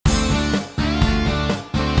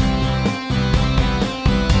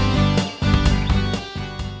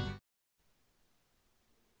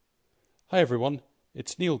Hi everyone,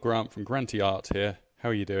 it's Neil Grant from Granty Art here. How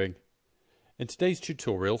are you doing? In today's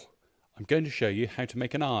tutorial, I'm going to show you how to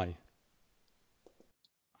make an eye.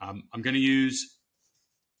 I'm going to use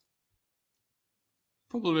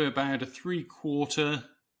probably about a 3/4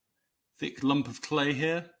 thick lump of clay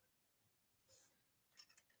here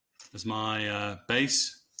as my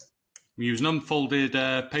base. We use an unfolded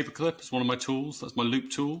paperclip as one of my tools. That's my loop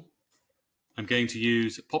tool. I'm going to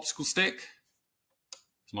use a popsicle stick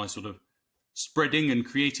as my sort of spreading and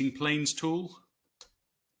creating planes tool,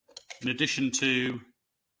 in addition to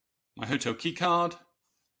my hotel keycard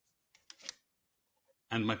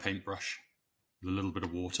and my paintbrush with a little bit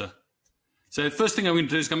of water. So the first thing I'm going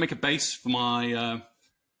to do is make a base for my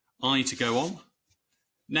eye to go on.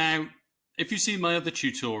 Now, if you see my other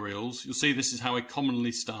tutorials, you'll see this is how I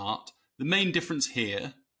commonly start. The main difference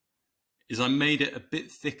here is I made it a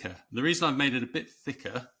bit thicker. The reason I've made it a bit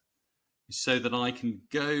thicker is so that I can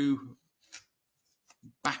go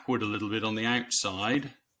backward a little bit on the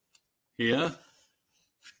outside here,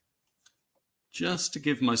 just to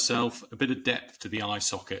give myself a bit of depth to the eye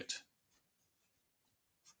socket.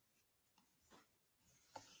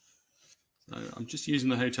 So I'm just using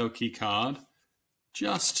the hotel key card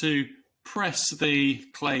just to press the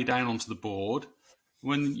clay down onto the board.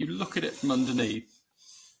 When you look at it from underneath,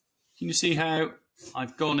 can you see how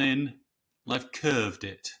I've gone in and I've curved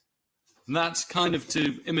it? And that's kind of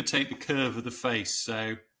to imitate the curve of the face.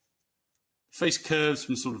 So the face curves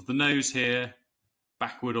from sort of the nose here,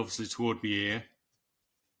 backward obviously toward the ear.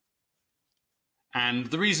 And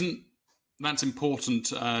the reason that's important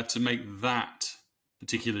to make that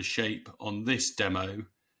particular shape on this demo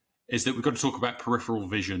is that we've got to talk about peripheral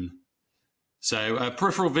vision. So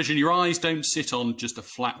peripheral vision, your eyes don't sit on just a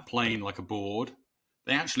flat plane like a board.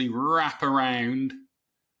 They actually wrap around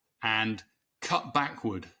and cut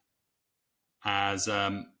backward as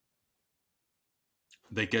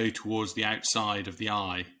they go towards the outside of the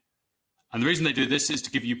eye. And the reason they do this is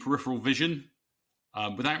to give you peripheral vision.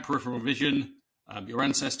 Without peripheral vision, your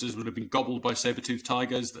ancestors would have been gobbled by saber-toothed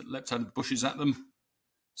tigers that leapt out of the bushes at them.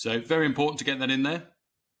 So very important to get that in there.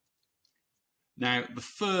 Now, the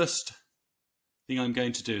first thing I'm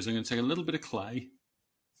going to do is I'm going to take a little bit of clay.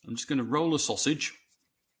 I'm just going to roll a sausage,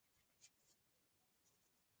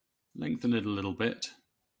 lengthen it a little bit.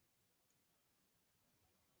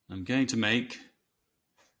 I'm going to make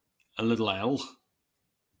a little L.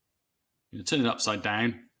 I'm going to turn it upside down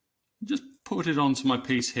and just put it onto my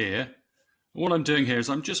piece here. And what I'm doing here is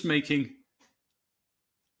I'm just making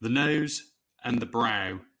the nose and the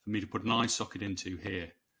brow for me to put an eye socket into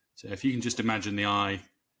here. So if you can just imagine the eye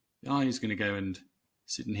is going to go and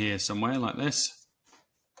sit in here somewhere like this.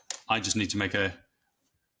 I just need to make a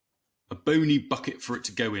bony bucket for it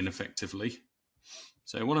to go in effectively.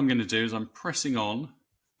 So what I'm going to do is I'm pressing on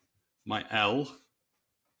my L.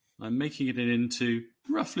 I'm making it into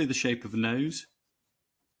roughly the shape of a nose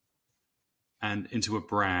and into a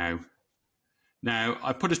brow. Now,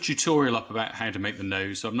 I put a tutorial up about how to make the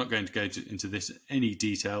nose, so I'm not going to go into this in any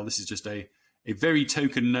detail. This is just a very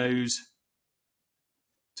token nose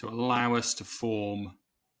to allow us to form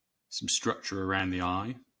some structure around the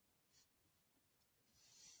eye.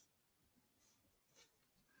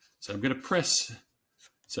 So I'm going to press,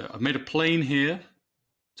 so I've made a plane here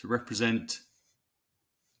to represent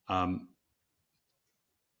the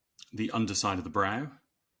underside of the brow.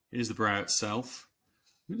 Here's the brow itself.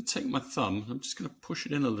 I'm going to take my thumb, I'm just going to push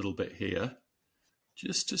it in a little bit here,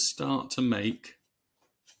 just to start to make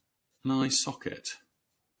an eye socket.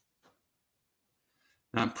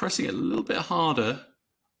 Now I'm pressing it a little bit harder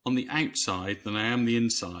on the outside than I am the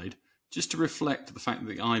inside, just to reflect the fact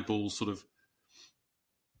that the eyeball sort of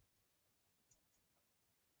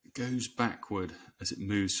goes backward as it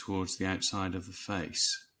moves towards the outside of the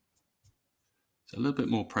face. So a little bit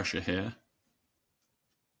more pressure here.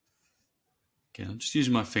 Okay, I'm just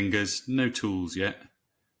using my fingers, no tools yet.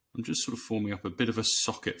 I'm just sort of forming up a bit of a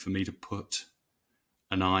socket for me to put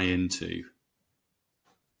an eye into.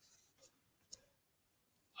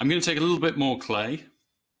 I'm going to take a little bit more clay.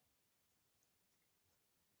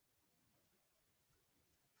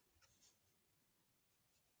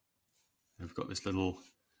 I've got this little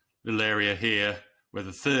area here where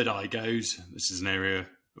the third eye goes. This is an area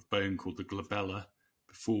of bone called the glabella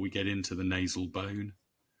before we get into the nasal bone.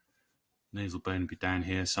 Nasal bone would be down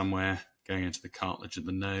here somewhere, going into the cartilage of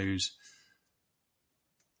the nose.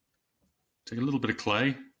 Take a little bit of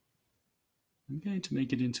clay. I'm going to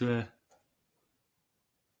make it into a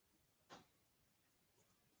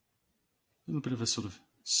little bit of a sort of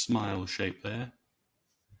smile shape there.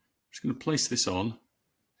 I'm just going to place this on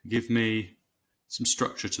to give me some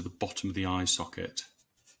structure to the bottom of the eye socket.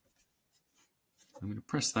 I'm going to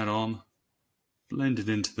press that on, blend it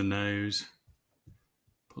into the nose,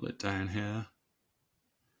 pull it down here.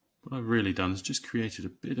 What I've really done is just created a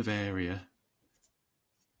bit of area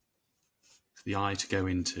for the eye to go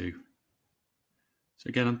into. So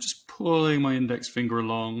again, I'm just pulling my index finger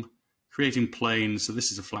along, creating planes. So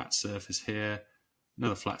this is a flat surface here,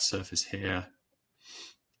 another flat surface here.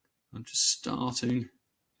 I'm just starting,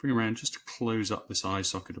 bring around just to close up this eye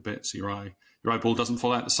socket a bit so your eyeball doesn't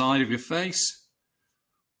fall out the side of your face.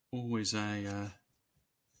 Always a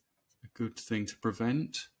good thing to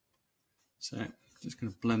prevent. So I'm just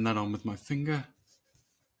going to blend that on with my finger.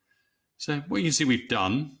 So what you can see we've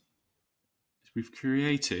done is we've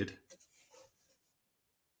created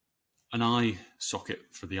an eye socket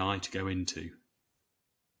for the eye to go into.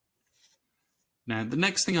 Now the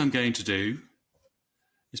next thing I'm going to do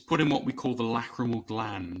is put in what we call the lacrimal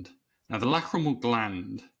gland. Now the lacrimal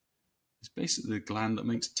gland is basically the gland that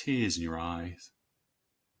makes tears in your eyes.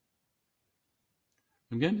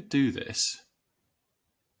 I'm going to do this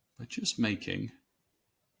by just making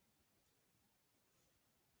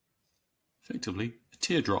effectively a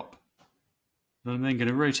teardrop. And I'm then going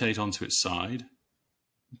to rotate onto its side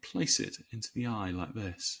and place it into the eye like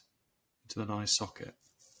this, into that eye socket.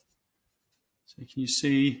 So can you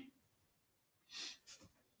see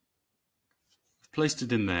I've placed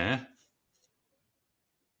it in there.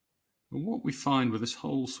 And what we find with this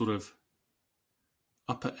whole sort of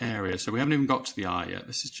upper area, so we haven't even got to the eye yet,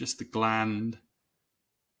 this is just the gland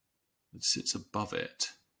that sits above it.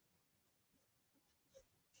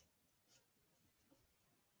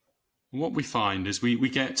 And what we find is we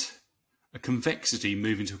get a convexity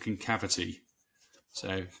moving to a concavity.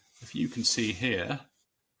 So if you can see here,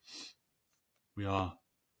 we are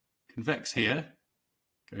convex here,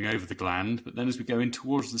 going over the gland, but then as we go in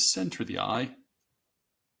towards the centre of the eye,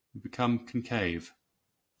 we become concave.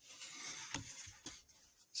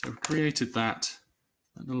 So we've created that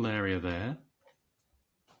little area there.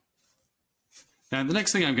 Now the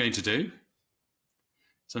next thing I'm going to do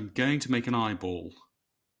is I'm going to make an eyeball.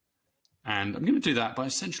 And I'm going to do that by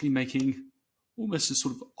essentially making almost a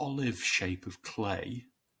sort of olive shape of clay.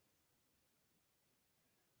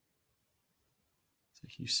 So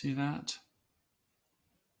can you see that?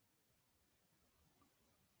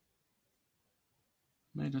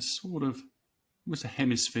 Made a sort of, almost a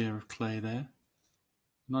hemisphere of clay there.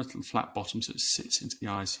 Nice little flat bottom so it sits into the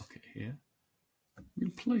eye socket here. I'm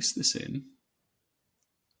going to place this in.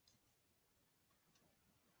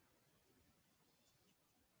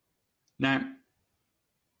 Now,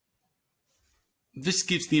 this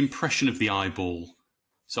gives the impression of the eyeball.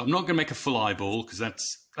 So I'm not going to make a full eyeball because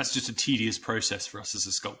that's just a tedious process for us as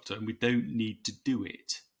a sculptor and we don't need to do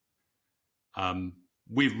it.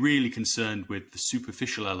 We're really concerned with the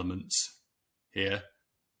superficial elements here.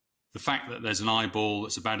 The fact that there's an eyeball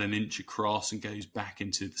that's about 1 inch across and goes back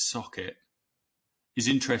into the socket is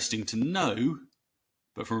interesting to know,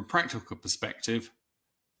 but from a practical perspective,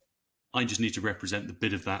 I just need to represent the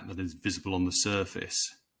bit of that is visible on the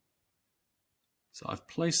surface. So I've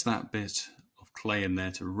placed that bit of clay in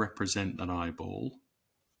there to represent that eyeball.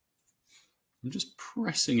 I'm just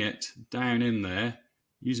pressing it down in there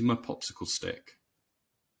using my popsicle stick.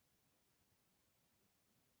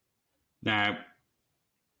 Now,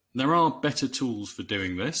 there are better tools for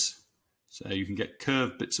doing this. So you can get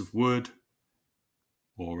curved bits of wood,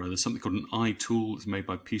 or there's something called an eye tool that's made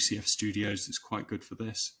by PCF Studios that's quite good for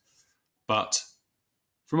this. But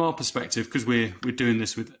from our perspective, because we're doing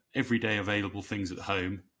this with everyday available things at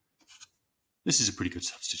home, this is a pretty good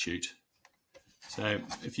substitute. So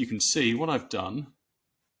if you can see what I've done,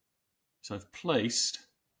 is I've placed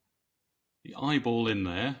the eyeball in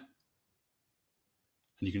there,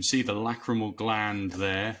 and you can see the lacrimal gland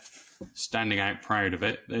there, standing out proud of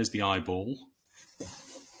it. There's the eyeball.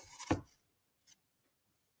 So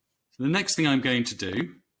the next thing I'm going to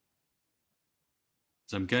do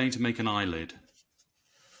is I'm going to make an eyelid.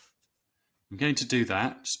 I'm going to do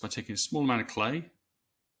that just by taking a small amount of clay,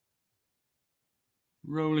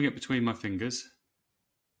 rolling it between my fingers,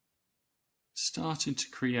 starting to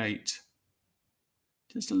create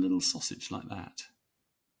just a little sausage like that.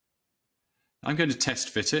 I'm going to test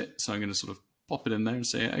fit it, so I'm going to sort of pop it in there and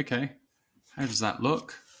say, okay, how does that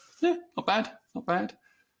look? Yeah, not bad, not bad.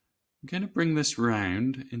 I'm going to bring this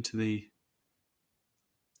round into the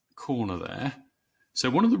corner there.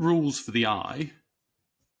 So one of the rules for the eye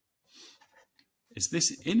is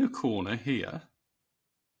this inner corner here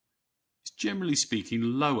is generally speaking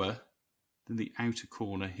lower than the outer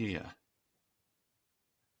corner here.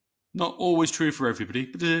 Not always true for everybody,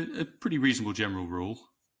 but a pretty reasonable general rule.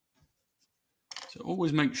 So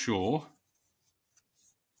always make sure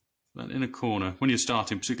that inner corner, when you're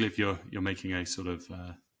starting, particularly if you're making a sort of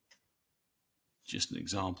just an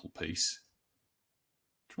example piece,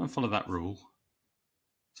 try and follow that rule.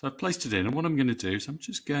 So I've placed it in, and what I'm going to do is I'm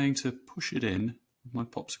just going to push it in with my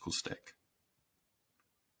popsicle stick.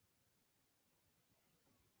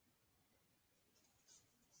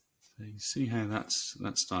 So you see how that's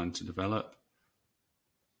starting to develop.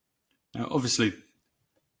 Now obviously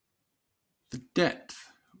the depth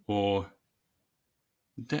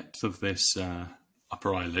of this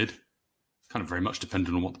upper eyelid kind of very much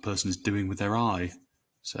dependent on what the person is doing with their eye.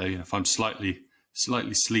 So if I'm slightly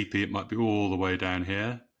sleepy, it might be all the way down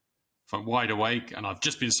here. If I'm wide awake and I've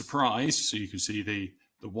just been surprised, so you can see the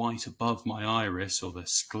white above my iris, or the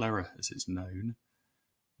sclera as it's known,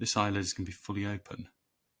 this eyelid is going to be fully open.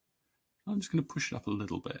 I'm just going to push it up a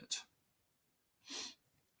little bit,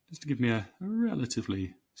 just to give me a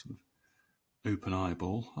relatively sort of open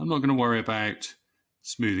eyeball. I'm not going to worry about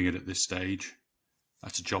smoothing it at this stage.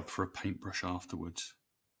 That's a job for a paintbrush afterwards.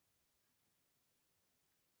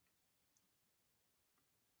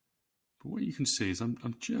 But what you can see is I'm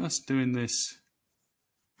just doing this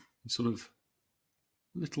in sort of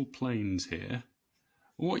little planes here.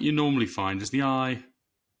 What you normally find is the eye,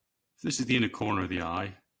 if this is the inner corner of the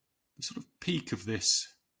eye, the sort of peak of this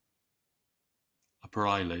upper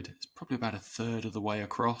eyelid is probably about 1/3 of the way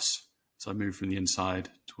across. So I move from the inside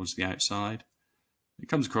towards the outside. It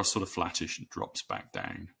comes across sort of flattish and drops back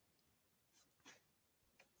down.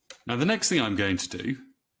 Now the next thing I'm going to do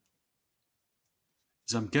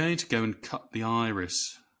is I'm going to go and cut the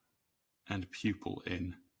iris and pupil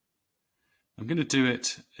in. I'm going to do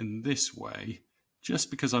it in this way just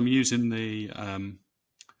because I'm using the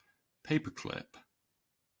paperclip,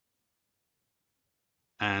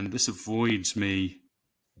 and this avoids me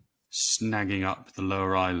snagging up the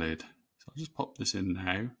lower eyelid. So I'll just pop this in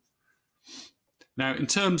now. Now in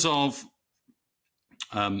terms of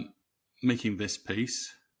making this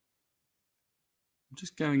piece, I'm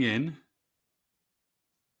just going in.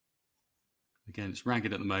 Again, it's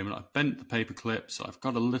ragged at the moment. I've bent the paper clip, so I've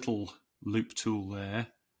got a little loop tool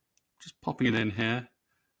there. Just popping it in here.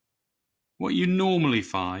 What you normally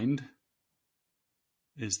find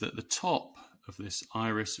is that the top of this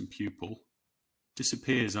iris and pupil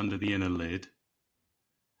disappears under the inner lid,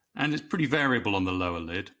 and it's pretty variable on the lower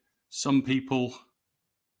lid. Some people,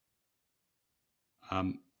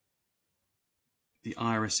 the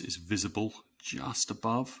iris is visible just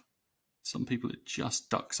above. Some people it just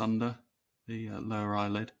ducks under the lower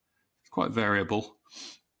eyelid. It's quite variable,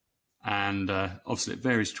 and obviously it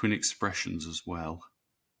varies between expressions as well.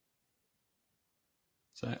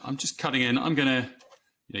 So I'm just cutting in. I'm gonna,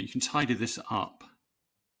 you can tidy this up.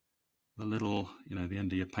 The little, the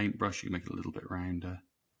end of your paintbrush, you can make it a little bit rounder.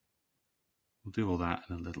 We'll do all that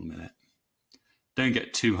in a little minute. Don't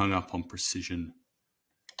get too hung up on precision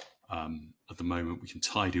at the moment. We can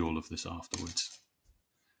tidy all of this afterwards.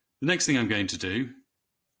 The next thing I'm going to do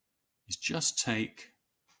is just take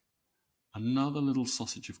another little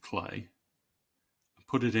sausage of clay and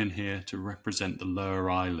put it in here to represent the lower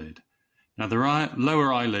eyelid. Now the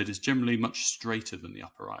lower eyelid is generally much straighter than the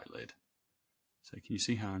upper eyelid. So can you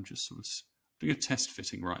see how I'm just sort of doing a test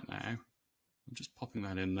fitting right now? I'm just popping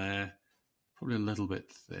that in there, probably a little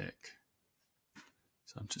bit thick.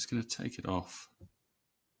 So I'm just going to take it off,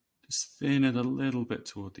 just thin it a little bit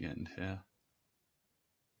toward the end here.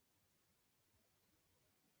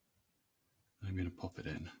 I'm going to pop it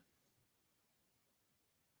in.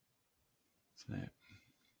 So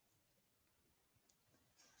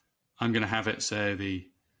I'm going to have it so the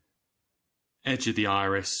edge of the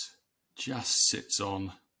iris just sits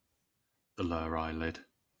on the lower eyelid.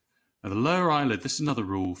 Now the lower eyelid, this is another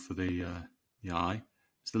rule for the eye,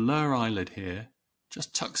 is the lower eyelid here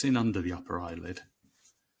just tucks in under the upper eyelid.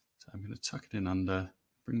 So I'm going to tuck it in under,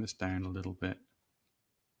 bring this down a little bit.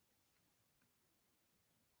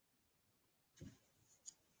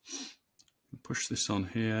 Push this on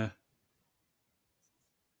here.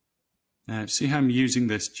 Now see how I'm using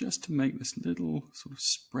this just to make this little sort of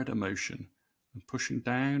spreader motion. I'm pushing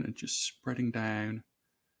down and just spreading down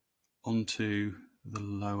onto the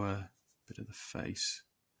lower bit of the face,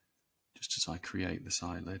 just as I create this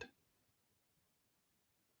eyelid.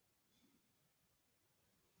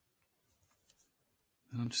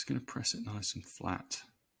 And I'm just going to press it nice and flat,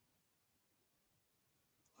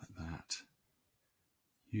 like that,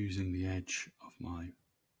 using the edge of my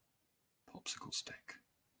popsicle stick.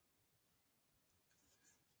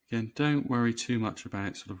 Again, don't worry too much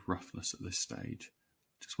about sort of roughness at this stage.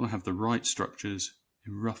 Just want to have the right structures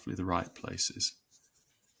in roughly the right places.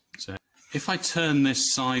 So if I turn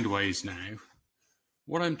this sideways now,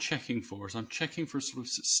 what I'm checking for is I'm checking for a sort of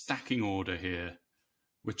stacking order here,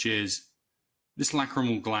 which is this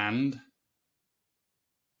lacrimal gland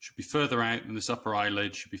should be further out than this upper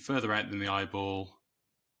eyelid, should be further out than the eyeball,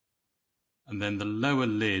 and then the lower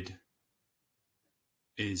lid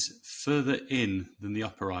is further in than the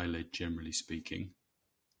upper eyelid, generally speaking.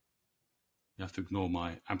 You have to ignore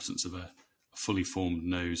my absence of a fully formed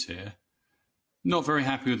nose here. Not very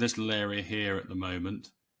happy with this little area here at the moment.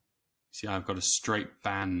 See, I've got a straight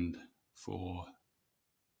band for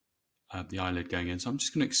the eyelid going in, so I'm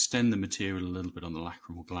just going to extend the material a little bit on the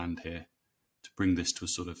lacrimal gland here to bring this to a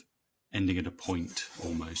sort of ending at a point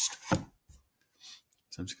almost. So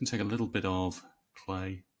I'm just going to take a little bit of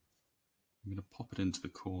clay. I'm going to pop it into the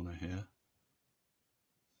corner here.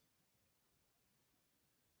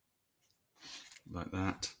 Like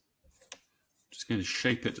that. Just going to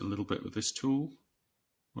shape it a little bit with this tool.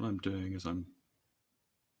 What I'm doing is I'm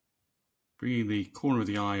bringing the corner of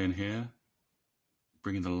the eye in here,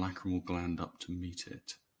 bringing the lacrimal gland up to meet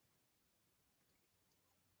it.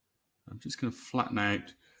 I'm just going to flatten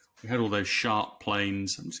out. We had all those sharp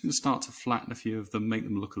planes. I'm just going to start to flatten a few of them, make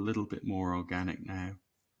them look a little bit more organic now.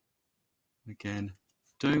 Again,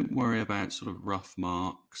 don't worry about sort of rough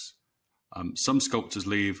marks. Some sculptors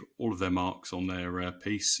leave all of their marks on their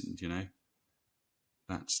piece, and you know,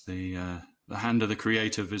 that's the hand of the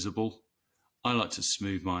creator visible. I like to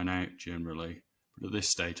smooth mine out generally, but at this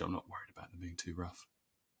stage I'm not worried about them being too rough.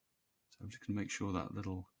 So I'm just going to make sure that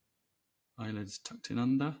little eyelid's tucked in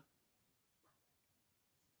under.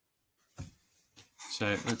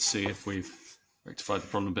 So let's see if we've rectified the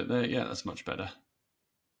problem a bit there. Yeah, that's much better.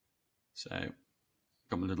 So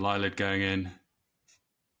got my little eyelid going in.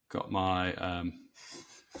 Got my,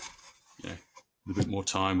 you know, with a bit more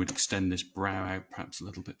time, we'd extend this brow out perhaps a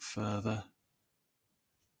little bit further.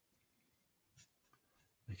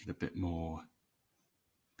 Make it a bit more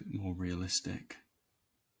realistic.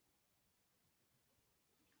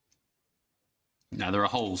 Now there are a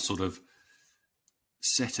whole sort of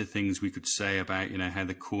set of things we could say about, you know, how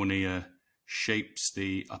the cornea shapes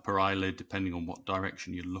the upper eyelid depending on what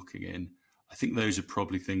direction you're looking in. I think those are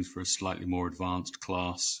probably things for a slightly more advanced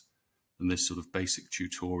class than this sort of basic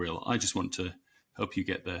tutorial. I just want to help you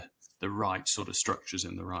get the right sort of structures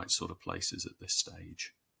in the right sort of places at this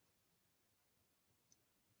stage.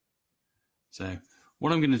 So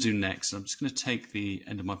what I'm going to do next, I'm just going to take the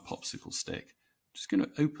end of my popsicle stick. I'm just going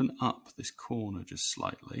to open up this corner just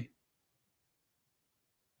slightly,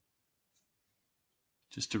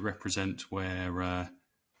 just to represent where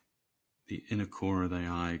the inner corner of the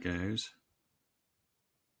eye goes.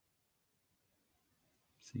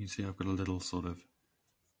 So you can see I've got a little sort of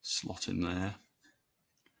slot in there.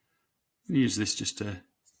 I'm going to use this just to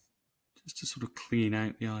sort of clean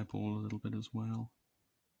out the eyeball a little bit as well.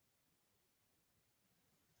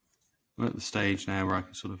 I'm at the stage now where I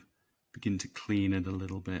can sort of begin to clean it a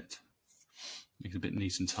little bit, make it a bit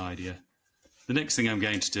neat and tidier. The next thing I'm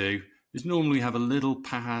going to do is normally have a little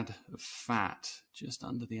pad of fat just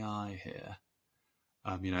under the eye here.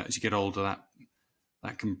 You know, as you get older,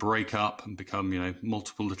 that can break up and become, you know,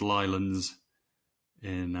 multiple little islands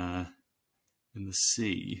in the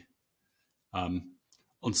sea.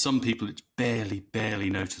 On some people, it's barely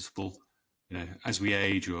noticeable. You know, as we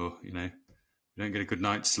age, or you know, we don't get a good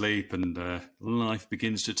night's sleep, and life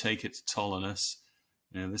begins to take its toll on us.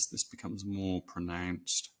 You know, this becomes more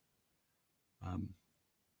pronounced.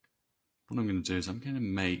 What I'm going to do is I'm going to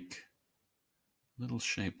make a little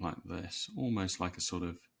shape like this, almost like a sort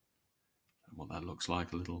of, what that looks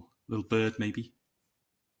like, a little bird maybe.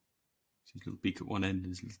 See his little beak at one end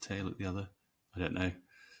and his little tail at the other. I don't know.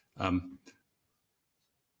 I'm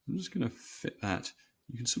just going to fit that.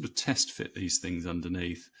 You can sort of test fit these things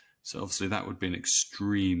underneath. So obviously that would be an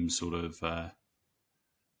extreme sort of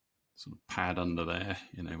pad under there.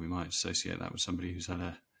 You know, we might associate that with somebody who's had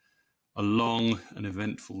a long and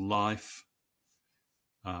eventful life.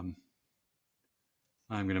 I'm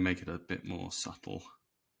going to make it a bit more subtle.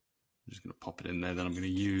 I'm just going to pop it in there. Then I'm going to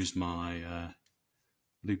use my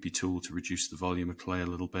loopy tool to reduce the volume of clay a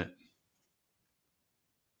little bit.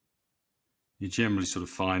 You generally sort of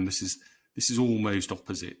find this is almost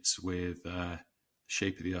opposites with the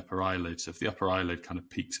shape of the upper eyelid. So if the upper eyelid kind of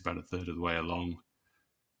peaks about a third of the way along,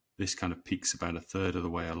 this kind of peaks about a third of the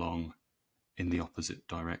way along in the opposite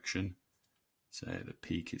direction. So the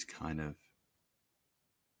peak is kind of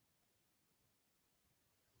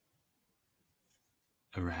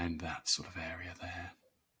around that sort of area there.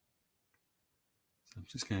 So I'm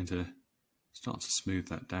just going to start to smooth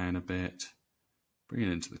that down a bit, bring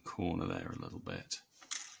it into the corner there a little bit.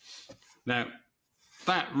 Now,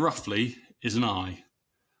 that roughly is an eye.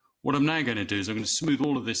 What I'm now going to do is I'm going to smooth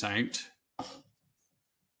all of this out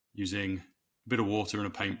using a bit of water and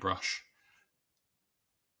a paintbrush.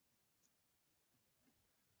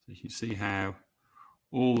 So you can see how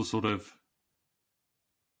all the sort of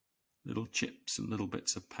little chips and little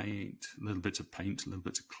bits of paint, little bits of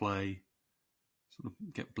clay sort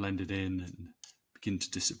of get blended in and begin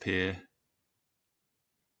to disappear.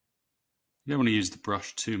 You don't want to use the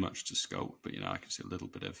brush too much to sculpt, but I can see a little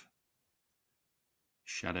bit of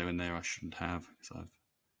shadow in there I shouldn't have because I've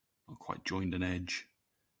not quite joined an edge.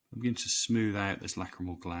 I'm beginning to smooth out this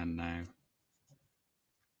lacrimal gland now.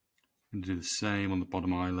 I'm going to do the same on the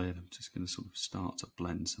bottom eyelid. I'm just going to sort of start to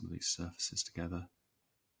blend some of these surfaces together.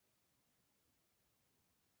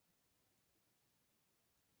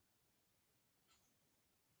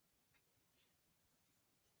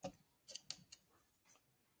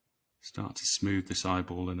 Start to smooth this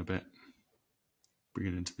eyeball in a bit. Bring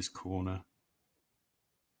it into this corner.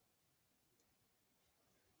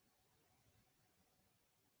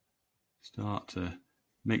 Start to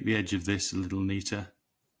make the edge of this a little neater.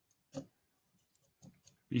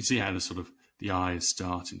 You can see how the eye is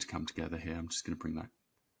starting to come together here. I'm just going to bring that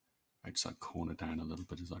outside corner down a little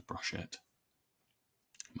bit as I brush it.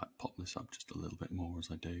 I might pop this up just a little bit more as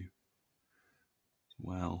I do as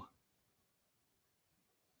well.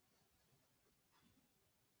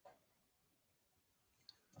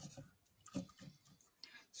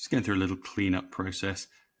 Just going through a little clean-up process.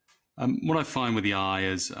 What I find with the eye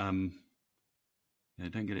is, don't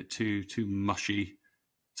get it too mushy.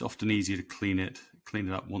 It's often easier to clean it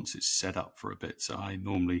up once it's set up for a bit. So I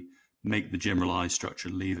normally make the general eye structure,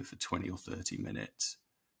 leave it for 20 or 30 minutes.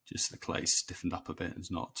 Just the clay stiffened up a bit and it's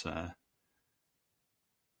not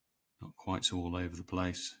quite so all over the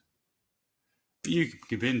place. But you can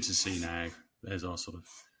begin to see now, there's our sort of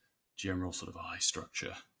general sort of eye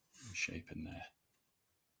structure and shape in there.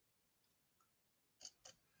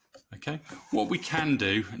 Okay, what we can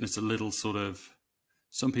do, and it's a little sort of,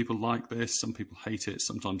 some people like this, some people hate it,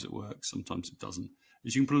 sometimes it works, sometimes it doesn't,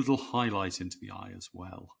 is you can put a little highlight into the eye as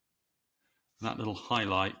well. And that little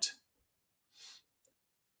highlight,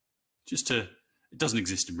 it doesn't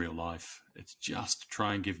exist in real life. It's just to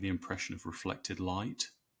try and give the impression of reflected light.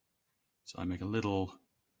 So I make a little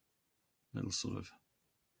sort of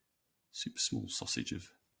super small sausage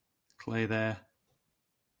of clay there.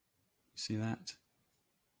 You see that?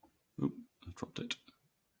 Oop, I dropped it.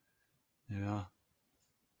 There we are.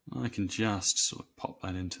 I can just sort of pop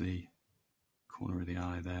that into the corner of the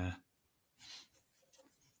eye there.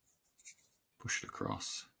 Push it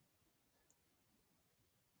across.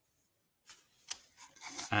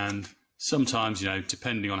 And sometimes,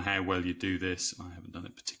 depending on how well you do this, I haven't done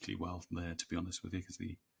it particularly well there, to be honest with you, because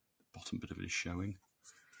the bottom bit of it is showing.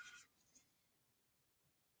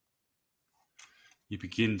 You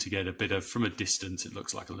begin to get a bit of, from a distance, it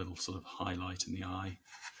looks like a little sort of highlight in the eye.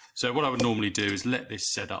 So what I would normally do is let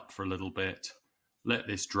this set up for a little bit, let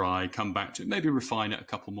this dry, come back to it, maybe refine it a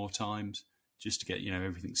couple more times just to get,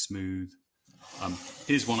 everything smooth.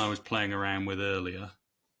 Here's one I was playing around with earlier.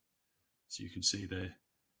 So you can see it's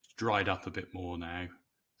dried up a bit more now.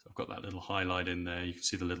 So I've got that little highlight in there. You can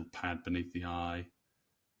see the little pad beneath the eye.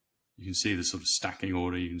 You can see the sort of stacking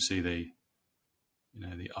order. You can see the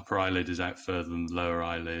upper eyelid is out further than the lower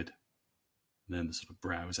eyelid. And then the sort of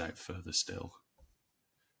brow is out further still.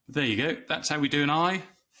 But there you go. That's how we do an eye.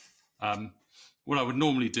 What I would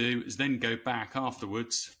normally do is then go back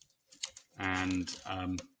afterwards. And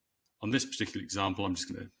on this particular example, I'm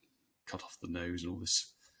just going to cut off the nose and all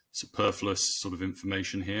this superfluous sort of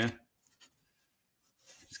information here.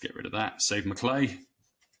 Just get rid of that. Save my clay.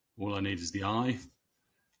 All I need is the eye.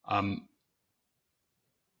 And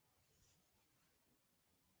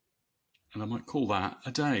I might call that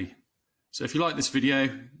a day. So if you like this video,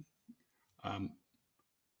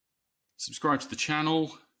 subscribe to the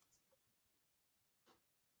channel,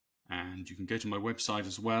 and you can go to my website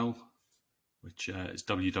as well, which is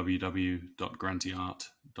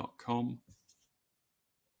www.grantyart.com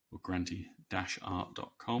or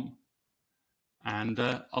granty-art.com. And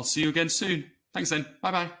I'll see you again soon. Thanks then.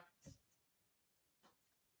 Bye-bye.